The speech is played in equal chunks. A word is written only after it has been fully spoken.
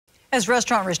As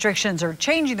restaurant restrictions are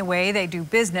changing the way they do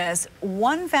business,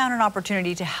 one found an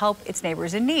opportunity to help its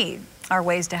neighbors in need. Our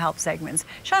Ways to Help segments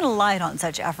shine a light on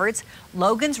such efforts.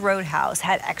 Logan's Roadhouse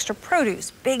had extra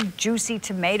produce, big juicy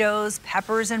tomatoes,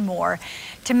 peppers, and more.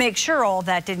 To make sure all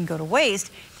that didn't go to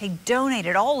waste, they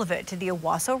donated all of it to the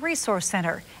Owasso Resource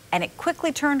Center, and it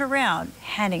quickly turned around,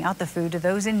 handing out the food to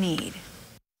those in need.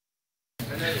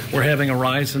 We're having a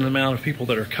rise in the amount of people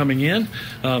that are coming in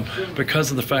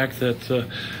because of the fact that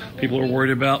people are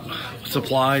worried about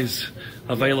supplies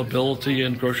availability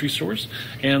in grocery stores,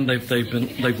 and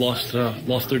they've lost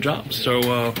their jobs.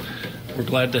 So we're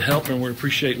glad to help, and we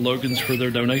appreciate Logan's for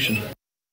their donation.